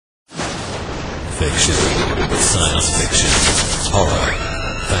fiction, science fiction, horror,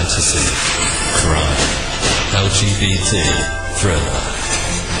 fantasy, crime, LGBT, thriller.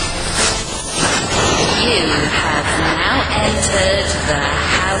 You have now entered the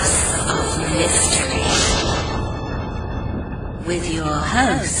House of Mystery with your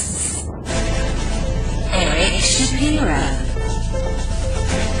hosts, Eric Shapiro,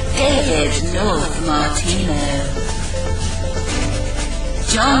 David North Martino,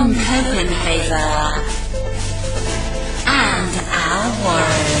 John Copenhaver, and Al Warren.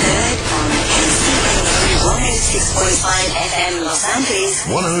 Heard on NCAA 106.5 FM Los Angeles,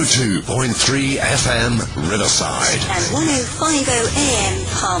 102.3 FM Riverside, and 105.0 AM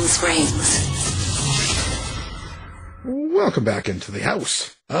Palm Springs. Welcome back into the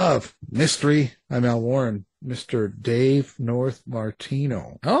House of Mystery. I'm Al Warren. Mr. Dave North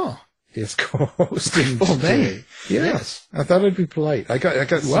Martino. Oh. Is co-hosting Full today. name. Yes. I thought I'd be polite. I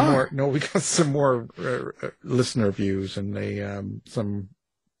got some more. No, we got some more listener views, and I'm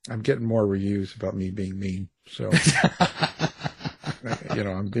getting more reviews about me being mean. So,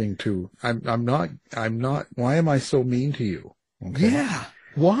 I'm being too. I'm not. Why am I so mean to you? Okay? Yeah.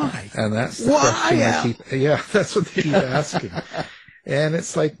 Why? And that's the question I keep. Yeah, that's what they keep asking. And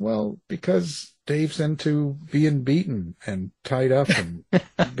it's like, well, because Dave's into being beaten and tied up and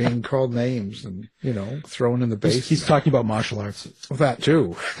being called names and, thrown in the basement. He's talking about martial arts. Well, that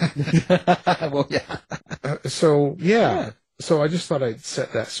too. Well, yeah. So I just thought I'd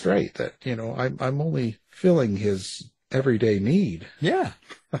set that straight, that, I'm only filling his everyday need. Yeah.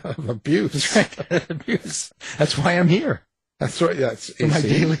 Of abuse. That's right. Abuse. That's why I'm here. That's right. That's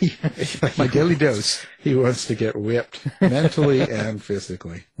my daily dose. He wants to get whipped mentally and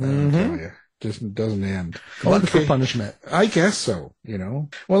physically. I'll tell you. Just doesn't end. For punishment. I guess so, Well,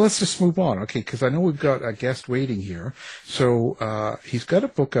 let's just move on, okay, because I know we've got a guest waiting here. So he's got a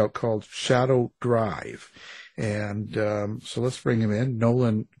book out called Shadow Drive. And so let's bring him in,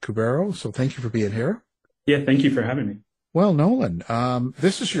 Nolan Cubero. So thank you for being here. Yeah, thank you for having me. Well, Nolan,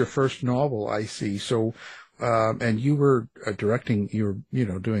 this is your first novel, I see. So, and you were directing, you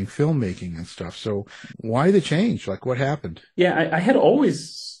were, doing filmmaking and stuff. So why the change? Like, what happened? Yeah, I had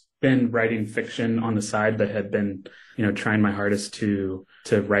always been writing fiction on the side, but had been, trying my hardest to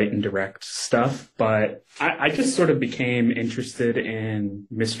write and direct stuff. But I just sort of became interested in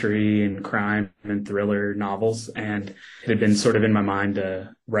mystery and crime and thriller novels, and it had been sort of in my mind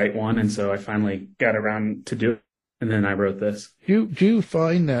to write one. And so I finally got around to do it. And then I wrote this. Do you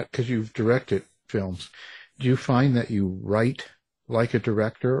find that, because you've directed films, do you find that you write like a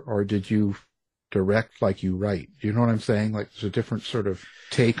director, or did you direct like you write? Do you know what I'm saying? Like, there's a different sort of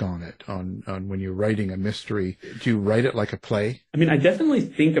take on it, on when you're writing a mystery. Do you write it like a play? I mean, I definitely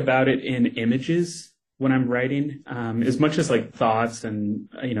think about it in images when I'm writing, as much as like thoughts and,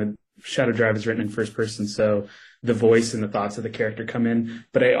 Shadow Drive is written in first person, so the voice and the thoughts of the character come in.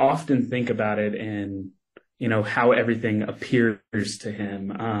 But I often think about it in, how everything appears to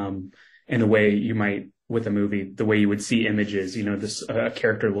him, in the way you might with a movie, the way you would see images, this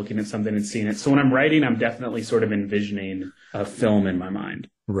character looking at something and seeing it. So when I'm writing, I'm definitely sort of envisioning a film in my mind.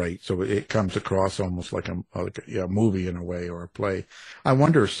 Right. So it comes across almost like a movie in a way, or a play. I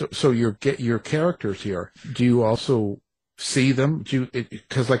wonder, so your characters here, do you also see them?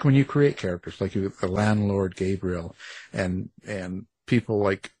 Because like when you create characters, like the landlord Gabriel and people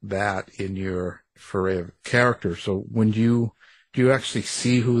like that in your for a character. So when do you actually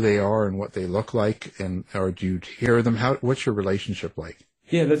see who they are and what they look like, or do you hear them? What's your relationship like?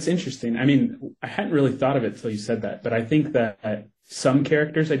 Yeah, that's interesting. I mean, I hadn't really thought of it till you said that, but I think that some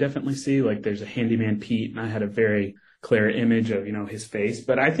characters I definitely see, like there's a handyman Pete, and I had a very clear image of, his face.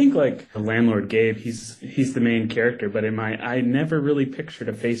 But I think like the landlord Gabe, he's the main character, but I never really pictured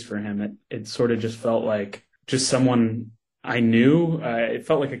a face for him. It sort of just felt like just someone I knew. It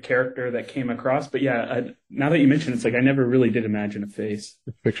felt like a character that came across. But yeah, now that you mention it, it's like I never really did imagine a face.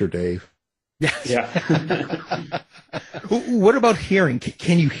 Picture Dave. Yeah. What about hearing?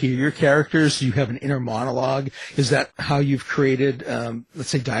 Can you hear your characters? Do you have an inner monologue? Is that how you've created, let's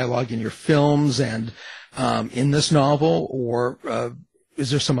say, dialogue in your films and in this novel, or is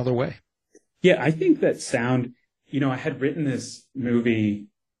there some other way? Yeah, I think that sound, I had written this movie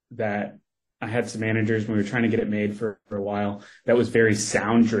that I had some managers when we were trying to get it made for a while that was very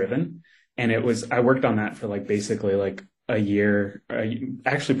sound driven. And I worked on that for basically a year,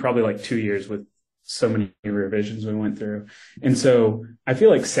 actually probably 2 years, with so many revisions we went through. And so I feel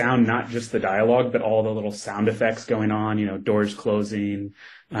like sound, not just the dialogue, but all the little sound effects going on, doors closing,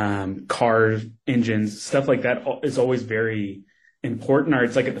 cars, engines, stuff like that is always very important, or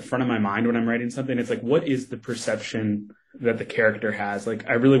it's at the front of my mind when I'm writing something. It's what is the perception that the character has?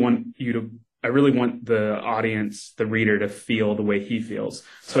 I really want you to I really want the audience, the reader, to feel the way he feels.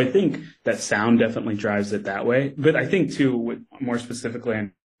 So I think that sound definitely drives it that way. But I think too, more specifically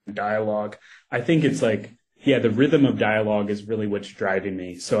on dialogue, I think it's like, yeah, the rhythm of dialogue is really what's driving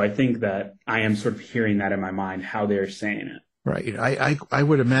me. So I think that I am sort of hearing that in my mind, how they're saying it. Right. I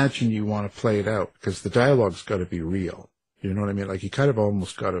would imagine you want to play it out because the dialogue's got to be real. You know what I mean? Like you kind of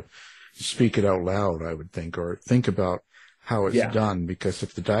almost got to speak it out loud, I would think, or think about how it's done, because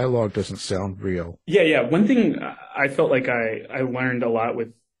if the dialogue doesn't sound real. Yeah. One thing I felt like I learned a lot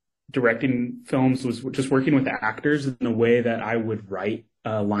with directing films was just working with actors in the way that I would write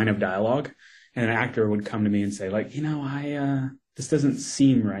a line of dialogue, and an actor would come to me and say, like, this doesn't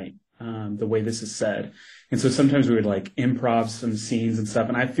seem right, the way this is said. And so sometimes we would like improv some scenes and stuff.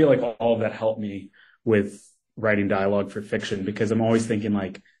 And I feel like all of that helped me with writing dialogue for fiction, because I'm always thinking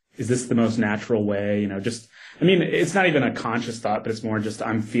like, is this the most natural way? It's not even a conscious thought, but it's more just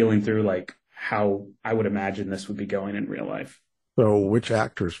I'm feeling through like how I would imagine this would be going in real life. So which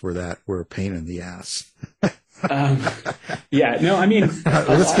actors were a pain in the ass? Let's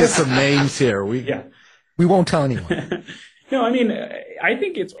get some names here. We won't tell anyone. No, I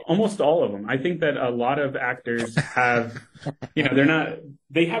think it's almost all of them. I think that a lot of actors have,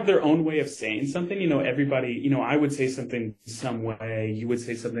 they have their own way of saying something. Everybody, I would say something some way, you would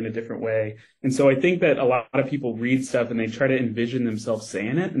say something a different way. And so I think that a lot of people read stuff and they try to envision themselves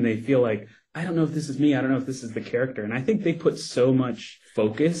saying it, and they feel like, I don't know if this is me. I don't know if this is the character. And I think they put so much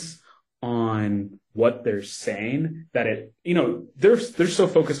focus on what they're saying that they're so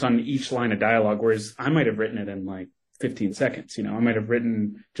focused on each line of dialogue, whereas I might have written it in like 15 seconds. I might have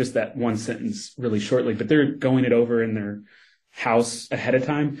written just that one sentence really shortly, but they're going it over in their house ahead of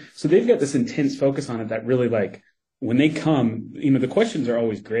time. So they've got this intense focus on it that really, like, when they come, the questions are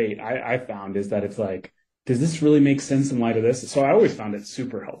always great. I found is that it's like, does this really make sense in light of this? So I always found it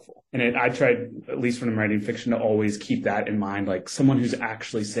super helpful. And I tried, at least when I'm writing fiction, to always keep that in mind, like someone who's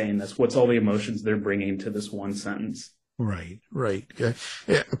actually saying this, what's all the emotions they're bringing to this one sentence? Right. Yeah,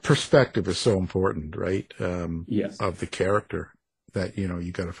 perspective is so important, right? Yes. Of the character that,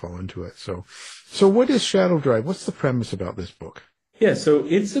 you got to fall into it. So what is Shadow Drive? What's the premise about this book? Yeah, so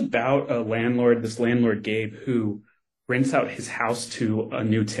it's about this landlord Gabe, who rents out his house to a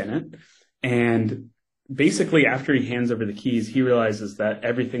new tenant. And basically, after he hands over the keys, he realizes that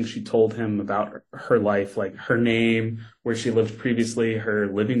everything she told him about her life, like her name, where she lived previously, her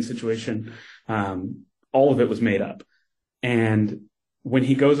living situation, all of it was made up. And when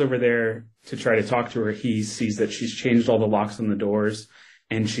he goes over there to try to talk to her, he sees that she's changed all the locks on the doors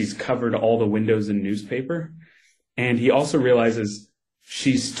and she's covered all the windows in newspaper. And he also realizes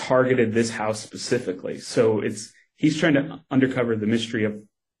she's targeted this house specifically. So he's trying to uncover the mystery of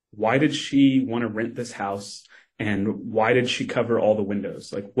why did she want to rent this house, and why did she cover all the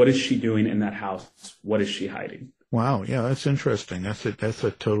windows? Like, what is she doing in that house? What is she hiding? Wow. Yeah, that's interesting. That's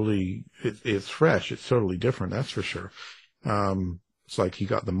a totally, it's fresh. It's totally different. That's for sure. It's like he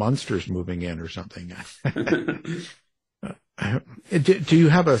got the monsters moving in or something. Do you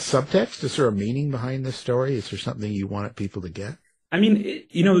have a subtext? Is there a meaning behind this story? Is there something you wanted people to get?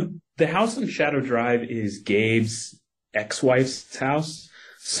 The house on Shadow Drive is Gabe's ex-wife's house.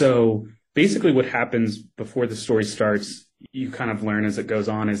 So basically what happens before the story starts, you kind of learn as it goes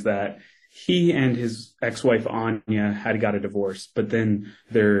on, is that he and his ex-wife Anya had got a divorce, but then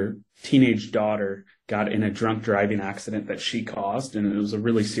their teenage daughter got in a drunk driving accident that she caused, and it was a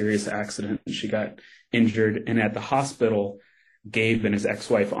really serious accident, and she got injured. And at the hospital, Gabe and his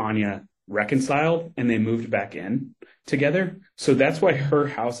ex-wife Anya reconciled, and they moved back in together. So that's why her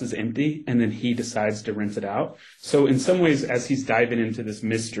house is empty, and then he decides to rent it out. So in some ways, as he's diving into this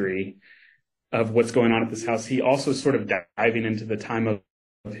mystery of what's going on at this house, he also sort of diving into the time of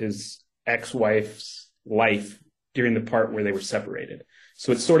his ex-wife's life during the part where they were separated.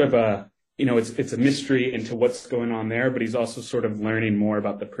 So it's sort of it's a mystery into what's going on there, but he's also sort of learning more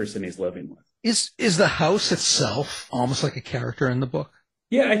about the person he's living with. Is the house itself almost like a character in the book?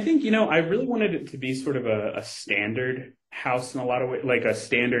 Yeah, I think, I really wanted it to be sort of a standard house in a lot of ways, like a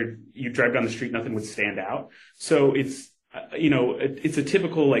standard, you drive down the street, nothing would stand out. So it's, it's a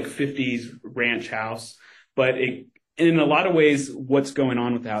typical like 50s ranch house, but in a lot of ways, what's going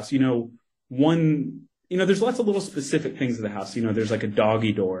on with the house, there's lots of little specific things of the house. There's like a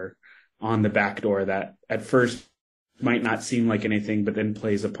doggy door on the back door that at first might not seem like anything, but then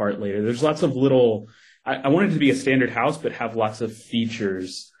plays a part later. There's lots of little, I wanted it to be a standard house, but have lots of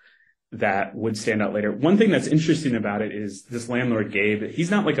features that would stand out later. One thing that's interesting about it is this landlord, Gabe,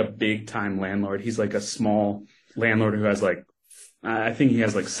 he's not like a big time landlord. He's like a small landlord who has I think he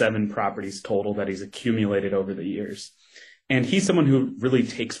has like 7 properties total that he's accumulated over the years. And he's someone who really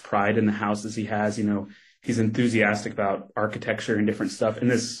takes pride in the houses he has. He's enthusiastic about architecture and different stuff. And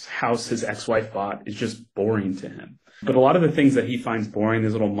this house his ex-wife bought is just boring to him. But a lot of the things that he finds boring,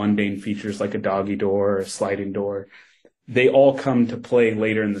 these little mundane features like a doggy door or a sliding door, they all come to play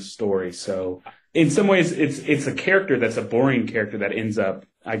later in the story. So in some ways, it's a character that's a boring character that ends up,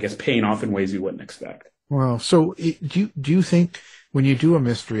 I guess, paying off in ways you wouldn't expect. Well, so do you think when you do a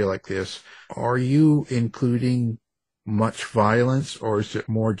mystery like this, are you including much violence, or is it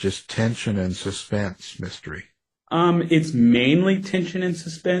more just tension and suspense mystery? It's mainly tension and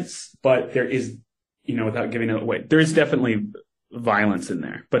suspense, but there is, without giving it away, there is definitely violence in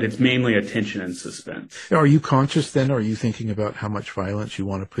there, but it's mainly a tension and suspense. Are you conscious then? Are you thinking about how much violence you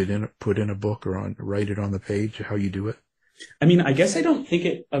want to put in a book or write it on the page, how you do it? I mean, I guess I don't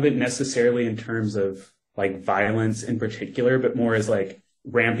think of it necessarily in terms of like violence in particular, but more as like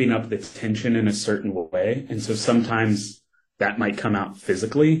ramping up the tension in a certain way. And so sometimes that might come out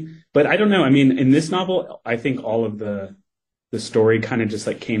physically, but I don't know. I mean, in this novel, I think all of the story kind of just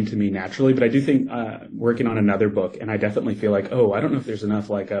like came to me naturally, but I do think working on another book, and I definitely feel like, I don't know if there's enough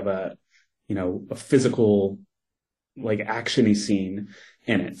like of a physical like actiony scene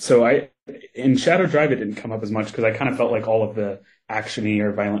in it. So in Shadow Drive, it didn't come up as much because I kind of felt like all of the actiony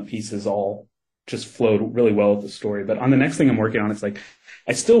or violent pieces all just flowed really well with the story. But on the next thing I'm working on, it's like,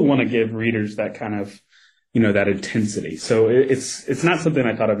 I still want to give readers that kind of, that intensity. So it's not something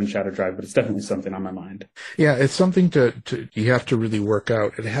I thought of in Shadow Drive, but it's definitely something on my mind. Yeah, it's something you have to really work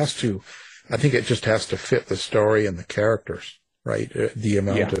out. I think it just has to fit the story and the characters, right? The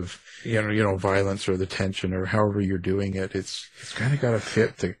amount of, violence or the tension or however you're doing it. It's kind of got to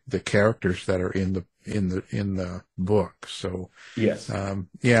fit the characters that are in the book. So yes,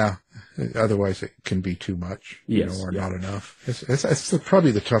 otherwise it can be too much, or not enough. It's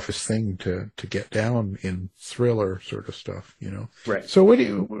probably the toughest thing to get down in thriller sort of stuff, Right. So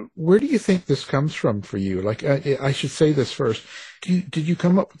where do you think this comes from for you? Like, I should say this first. Did you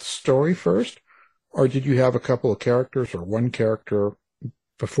come up with the story first, or did you have a couple of characters or one character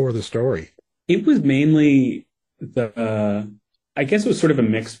before the story? It was mainly I guess it was sort of a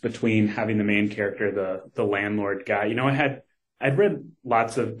mix between having the main character, the landlord guy. I'd read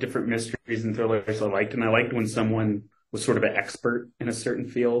lots of different mysteries and thrillers I liked, and I liked when someone was sort of an expert in a certain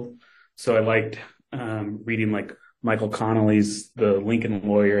field. So I liked reading like Michael Connelly's The Lincoln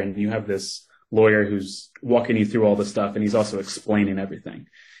Lawyer, and you have this lawyer who's walking you through all the stuff, and he's also explaining everything.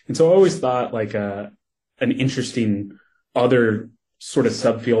 And so I always thought like an interesting other sort of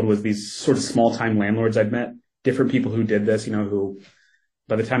subfield was these sort of small-time landlords I'd met, different people who did this, who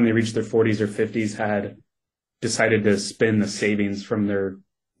by the time they reached their 40s or 50s had decided to spend the savings from their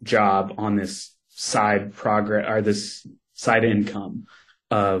job on this side this side income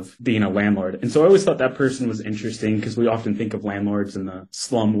of being a landlord. And so I always thought that person was interesting because we often think of landlords in the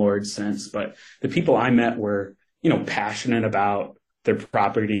slumlord sense, but the people I met were, passionate about their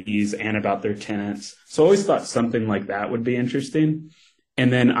properties and about their tenants. So I always thought something like that would be interesting.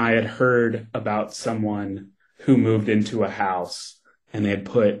 And then I had heard about someone who moved into a house and they had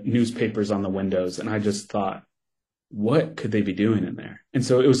put newspapers on the windows. And I just thought, what could they be doing in there? And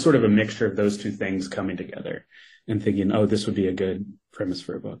so it was sort of a mixture of those two things coming together and thinking, this would be a good premise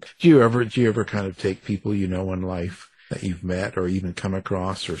for a book. Do you ever kind of take people in life that you've met or even come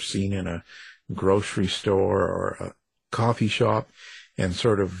across or seen in a grocery store or a coffee shop and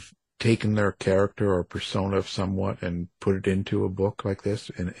sort of taken their character or persona of somewhat and put it into a book like this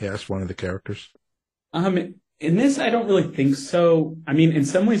and ask one of the characters? In this, I don't really think so. I mean, in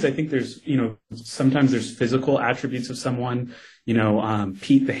some ways, I think there's, sometimes there's physical attributes of someone.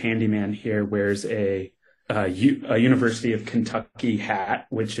 Pete the handyman here wears a University of Kentucky hat,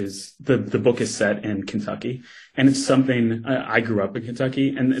 which is the book is set in Kentucky. And it's something I grew up in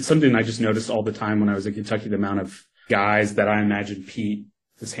Kentucky, and it's something I just noticed all the time when I was in Kentucky, the amount of guys that I imagined Pete,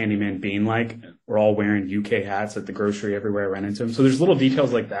 this handyman, being like, were all wearing UK hats at the grocery everywhere I ran into him. So there's little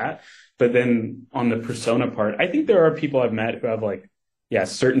details like that. But then on the persona part, I think there are people I've met who have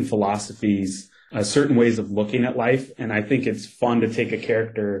certain philosophies, certain ways of looking at life. And I think it's fun to take a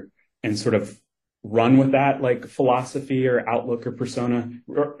character and sort of run with that like philosophy or outlook or persona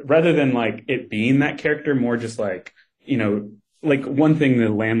rather than like it being that character, more just like, like one thing, the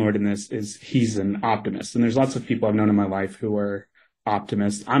landlord in this is he's an optimist. And there's lots of people I've known in my life who are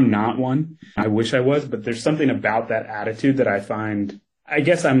optimists. I'm not one. I wish I was, but there's something about that attitude that I find, I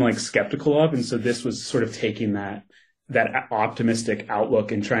guess I'm like skeptical of. And so this was sort of taking that optimistic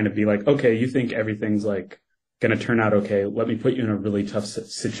outlook and trying to be like, okay, you think everything's like going to turn out okay. Let me put you in a really tough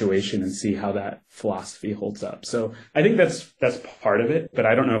situation and see how that philosophy holds up. So I think that's part of it, but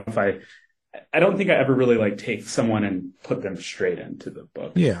I don't know if I I don't think I ever really like take someone and put them straight into the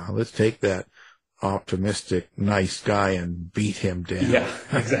book. Yeah, let's take that optimistic, nice guy and beat him down. Yeah,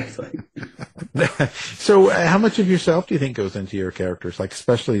 exactly. So how much of yourself do you think goes into your characters? Like,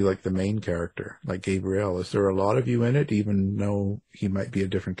 especially like the main character, like Gabriel. Is there a lot of you in it, even though he might be a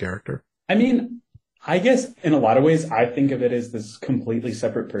different character? I mean, I guess in a lot of ways, I think of it as this completely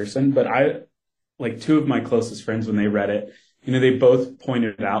separate person, but like two of my closest friends, when they read it, they both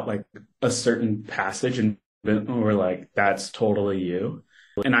pointed out like a certain passage and were like, that's totally you.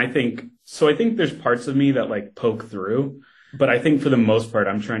 And I think there's parts of me that like poke through, but I think for the most part,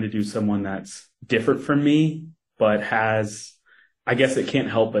 I'm trying to do someone that's different from me, but I guess it can't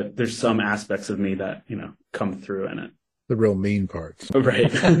help but there's some aspects of me that, come through in it. The real mean parts. Right.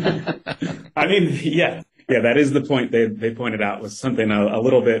 I mean, yeah, that is the point they pointed out, was something a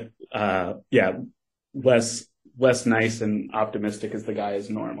little bit, less nice and optimistic as the guy is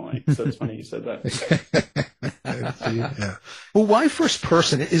normally. So it's funny you said that. Yeah. Well, why first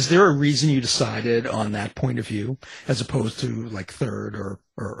person? Is there a reason you decided on that point of view as opposed to like third or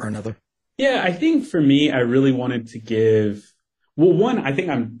another? Yeah, I think for me, I really wanted to give, well, one, I think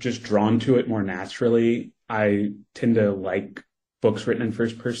I'm just drawn to it more naturally. I tend to like books written in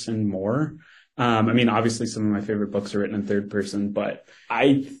first person more. I mean, obviously some of my favorite books are written in third person,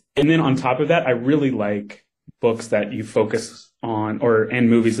 and then on top of that, I really like books that you focus on, and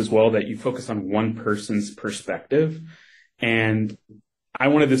movies as well, that you focus on one person's perspective. And I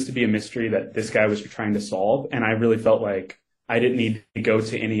wanted this to be a mystery that this guy was trying to solve. And I really felt like I didn't need to go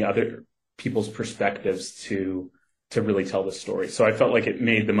to any other people's perspectives to really tell the story. So I felt like it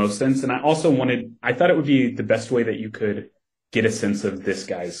made the most sense. And I thought it would be the best way that you could get a sense of this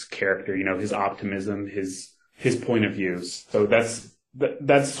guy's character, his optimism, his point of view. So that's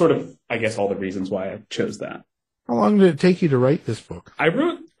sort of, I guess, all the reasons why I chose that. How long did it take you to write this book? I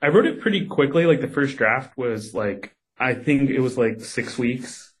wrote it pretty quickly. Like the first draft was like, I think it was like 6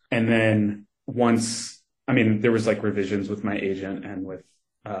 weeks. And then there was like revisions with my agent and with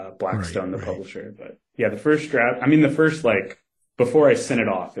Blackstone, the publisher. But yeah, the first draft, like before I sent it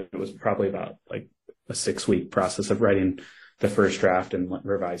off, it was probably about like a 6-week process of writing the first draft and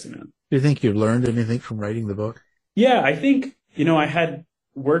revising it. Do you think you learned anything from writing the book? Yeah, I think, I had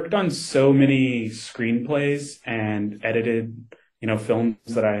worked on so many screenplays and edited, films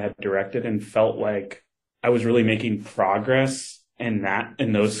that I had directed, and felt like I was really making progress in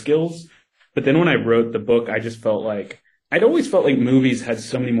those skills. But then when I wrote the book, I just felt like, I'd always felt like movies had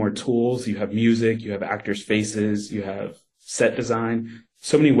so many more tools. You have music, you have actors' faces, you have set design,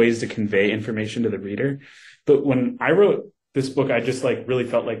 so many ways to convey information to the reader. But when I wrote this book, I just like really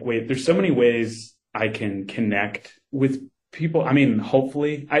felt like, wait, there's so many ways I can connect with people. I mean,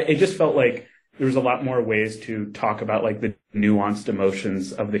 hopefully, it just felt like there was a lot more ways to talk about like the nuanced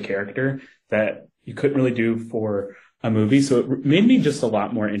emotions of the character that you couldn't really do for a movie. So it made me just a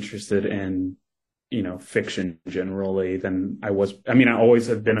lot more interested in, fiction generally than I was. I mean, I always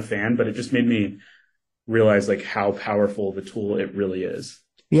have been a fan, but it just made me realize like how powerful the tool it really is.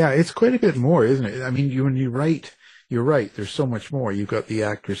 Yeah, it's quite a bit more, isn't it? I mean, when you write, you're right. There's so much more. You've got the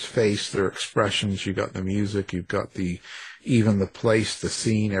actor's face, their expressions. You've got the music. You've got even the place, the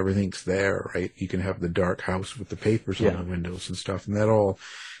scene. Everything's there, right? You can have the dark house with the papers on the windows and stuff, and that all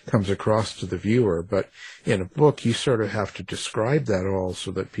comes across to the viewer. But in a book, you sort of have to describe that all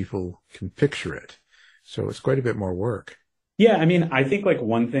so that people can picture it. So it's quite a bit more work. Yeah, I mean, I think like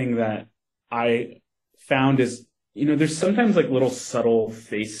one thing that I found is, there's sometimes like little subtle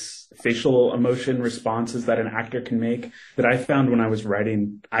facial emotion responses that an actor can make that I found when I was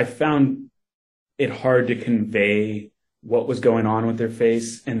writing. I found it hard to convey what was going on with their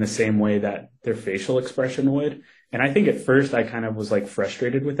face in the same way that their facial expression would. And I think at first I kind of was like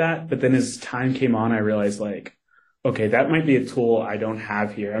frustrated with that. But then as time came on, I realized like, okay, that might be a tool I don't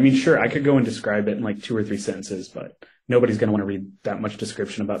have here. I mean, sure, I could go and describe it in like 2 or 3 sentences, but nobody's going to want to read that much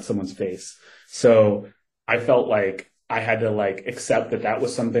description about someone's face. So I felt like I had to like accept that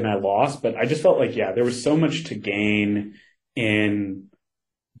was something I lost. But I just felt like, there was so much to gain in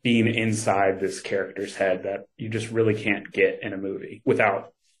being inside this character's head that you just really can't get in a movie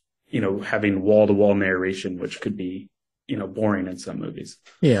without, having wall-to-wall narration, which could be, boring in some movies.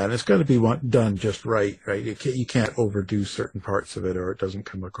 Yeah, and it's got to be done just right? You can't overdo certain parts of it, or it doesn't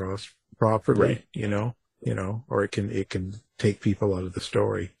come across properly, right. Or it can take people out of the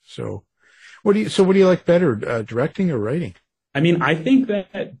story. So what do you like better, directing or writing? I mean, I think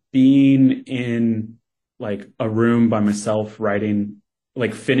that being in like a room by myself writing,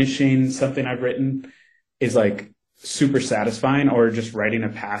 like finishing something I've written is like super satisfying, or just writing a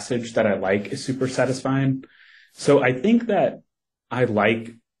passage that I like is super satisfying. So I think that I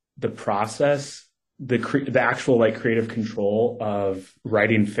like the process, the actual like creative control of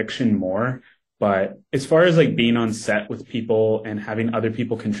writing fiction more. But as far as like being on set with people and having other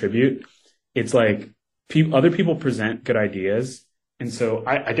people contribute, it's like other people present good ideas. And so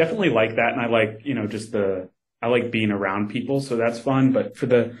I definitely like that. And I like, I like being around people. So that's fun. But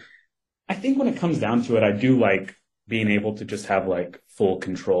I think when it comes down to it, I do like being able to just have like full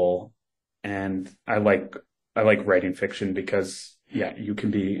control. And I like writing fiction because, yeah, you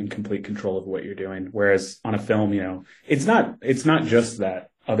can be in complete control of what you're doing. Whereas on a film, it's not just that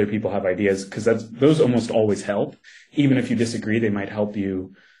other people have ideas, because those almost always help. Even if you disagree, they might help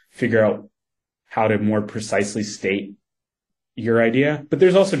you figure out how to more precisely state your idea. But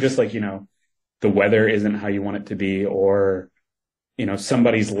there's also just like, the weather isn't how you want it to be, or,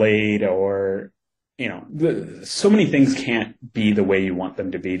 somebody's late, or, so many things can't be the way you want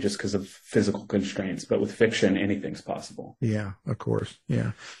them to be just because of physical constraints. But with fiction, anything's possible. Yeah, of course.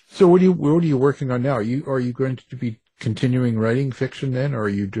 Yeah. So what are you working on now? Are you going to be continuing writing fiction then, or are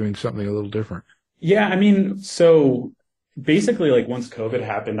you doing something a little different? Yeah, I mean, so basically, like once COVID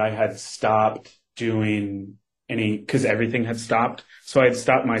happened, I had stopped doing because everything had stopped. So I had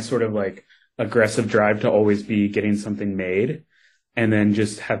stopped my sort of like aggressive drive to always be getting something made, and then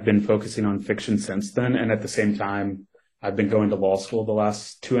just have been focusing on fiction since then. And at the same time, I've been going to law school the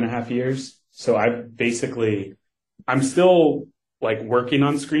last 2.5 years. So I'm still like working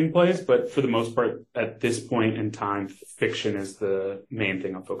on screenplays, but for the most part, at this point in time, fiction is the main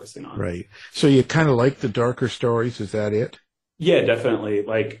thing I'm focusing on. Right. So you kind of like the darker stories. Is that it? Yeah, definitely.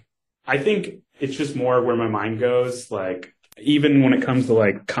 Like, I think it's just more where my mind goes. Like, even when it comes to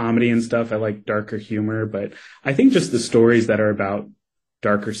like comedy and stuff, I like darker humor, but I think just the stories that are about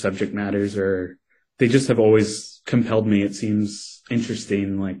darker subject matters they just have always compelled me. It seems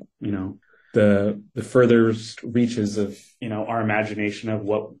interesting, like, the furthest reaches of, our imagination of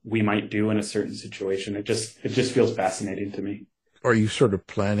what we might do in a certain situation. It just feels fascinating to me. Are you sort of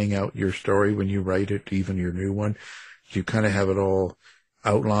planning out your story when you write it, even your new one? Do you kind of have it all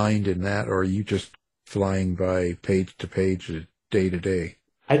outlined in that, or are you just flying by page to page, day to day?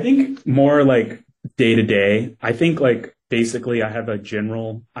 I think more like day to day. I think like basically I have a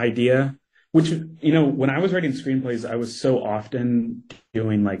general idea, which, when I was writing screenplays, I was so often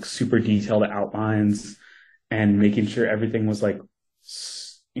doing like super detailed outlines and making sure everything was like,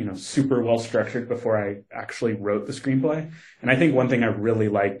 super well structured before I actually wrote the screenplay. And I think one thing I really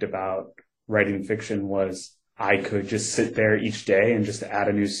liked about writing fiction was I could just sit there each day and just add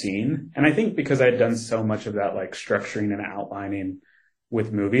a new scene. And I think because I had done so much of that, like structuring and outlining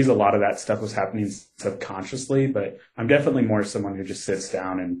with movies, a lot of that stuff was happening subconsciously. But I'm definitely more someone who just sits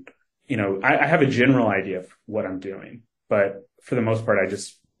down and, I have a general idea of what I'm doing. But for the most part, I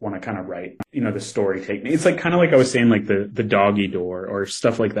just want to kind of write, the story take me. It's like kind of like I was saying, like the doggy door or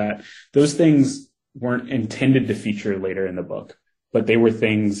stuff like that. Those things weren't intended to feature later in the book, but they were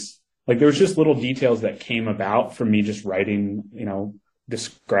things like there was just little details that came about from me just writing,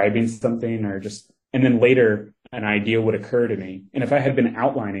 describing something and then later an idea would occur to me. And if I had been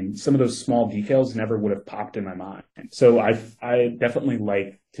outlining, some of those small details never would have popped in my mind. So I definitely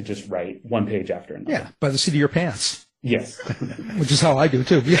like to just write one page after another. Yeah, by the seat of your pants. Yes. Which is how I do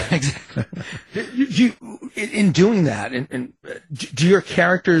too. Yeah, exactly. In doing that, and do your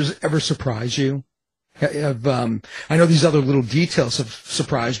characters ever surprise you? I know these other little details have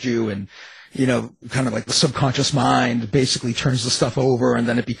surprised you, and kind of like the subconscious mind basically turns the stuff over, and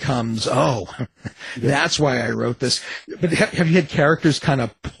then it becomes, that's why I wrote this. But have you had characters kind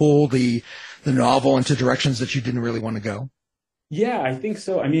of pull the novel into directions that you didn't really want to go? Yeah, I think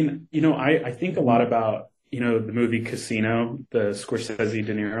so. I mean, I think a lot about, the movie Casino, the Scorsese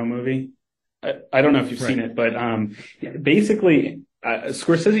De Niro movie. I don't know if you've seen it, but basically,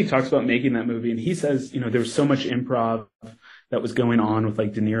 Scorsese talks about making that movie, and he says, there was so much improv that was going on with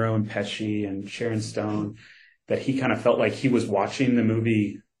like De Niro and Pesci and Sharon Stone that he kind of felt like he was watching the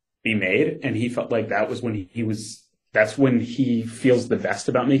movie be made, and he felt like that was when that's when he feels the best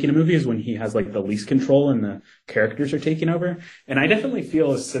about making a movie, is when he has like the least control and the characters are taking over. And I definitely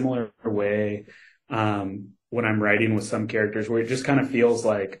feel a similar way when I'm writing with some characters, where it just kind of feels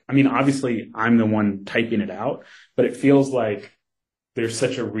like, I mean, obviously I'm the one typing it out, but it feels like there's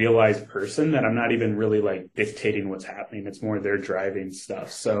such a realized person that I'm not even really like dictating what's happening. It's more they're driving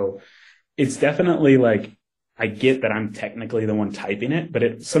stuff. So it's definitely like, I get that I'm technically the one typing it, but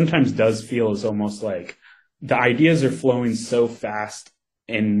it sometimes does feel as almost like the ideas are flowing so fast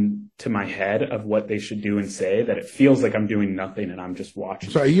into my head of what they should do and say that it feels like I'm doing nothing and I'm just watching.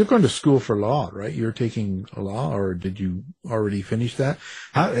 So you're going to school for law, right? You're taking law, or did you already finish that?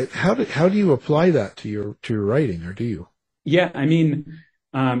 How do you apply that to your writing, or do you? Yeah, I mean,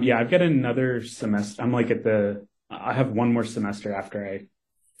 Yeah, I've got another semester. I have one more semester after I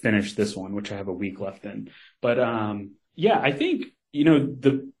finish this one, which I have a week left in. But yeah, I think,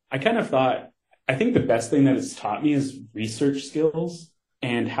 I think the best thing that it's taught me is research skills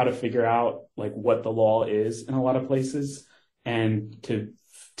and how to figure out like what the law is in a lot of places, and to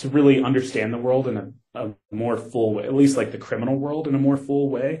really understand the world in a more full way, at least like the criminal world in a more full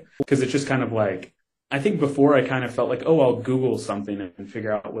way. Because it's just kind of like, I think before I kind of felt like, oh, I'll Google something and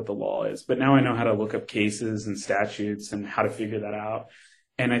figure out what the law is. But now I know how to look up cases and statutes and how to figure that out.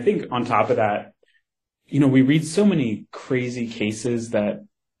 And I think on top of that, we read so many crazy cases that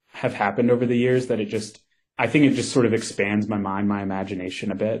have happened over the years that I think it just sort of expands my mind, my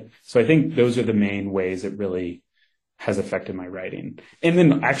imagination a bit. So I think those are the main ways it really has affected my writing. And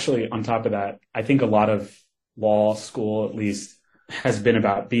then actually on top of that, I think a lot of law school, at least, has been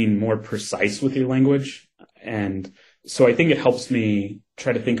about being more precise with your language. And so I think it helps me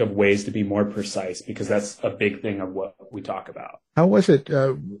try to think of ways to be more precise, because that's a big thing of what we talk about. How was it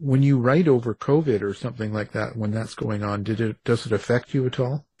when you write over COVID or something like that, when that's going on? Does it affect you at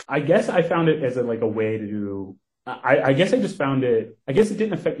all? I guess I found it as a way to, I guess it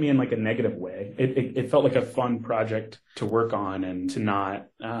didn't affect me in like a negative way. It felt like a fun project to work on, and to not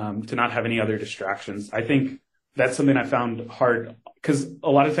have any other distractions. I think that's something I found hard, because a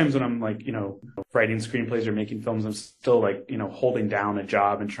lot of times when I'm like, writing screenplays or making films, I'm still like, holding down a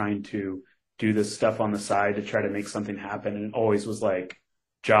job and trying to do this stuff on the side to try to make something happen. And it always was like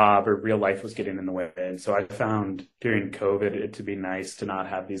job or real life was getting in the way. And so I found during COVID it to be nice to not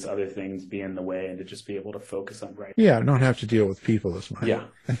have these other things be in the way, and to just be able to focus on writing. Yeah, not have to deal with people as much. Yeah.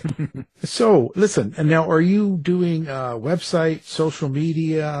 So listen, and now are you doing website, social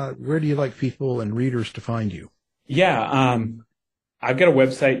media? Where do you like people and readers to find you? Yeah, I've got a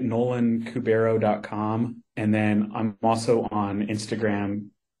website, NolanCubero.com, and then I'm also on Instagram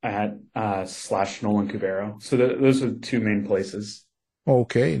at /Nolan Cubero. So those are the two main places.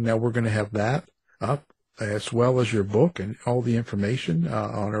 Okay, now we're going to have that up, as well as your book and all the information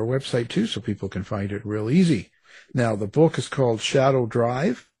on our website too, so people can find it real easy. Now, the book is called Shadow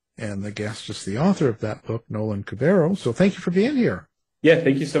Drive, and the guest is the author of that book, Nolan Cubero. So thank you for being here. Yeah,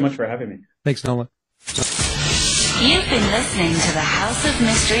 thank you so much for having me. Thanks, Nolan. You've been listening to the House of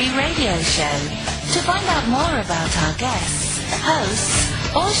Mystery radio show. To find out more about our guests, hosts,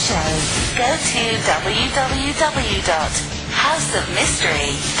 or shows, go to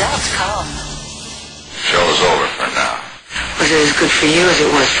www.houseofmystery.com. Show's over for now. Was it as good for you as it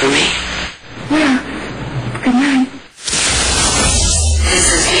was for me? Yeah. Good night. This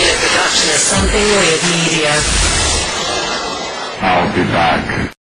has been a production of Something Weird Media. I'll be back.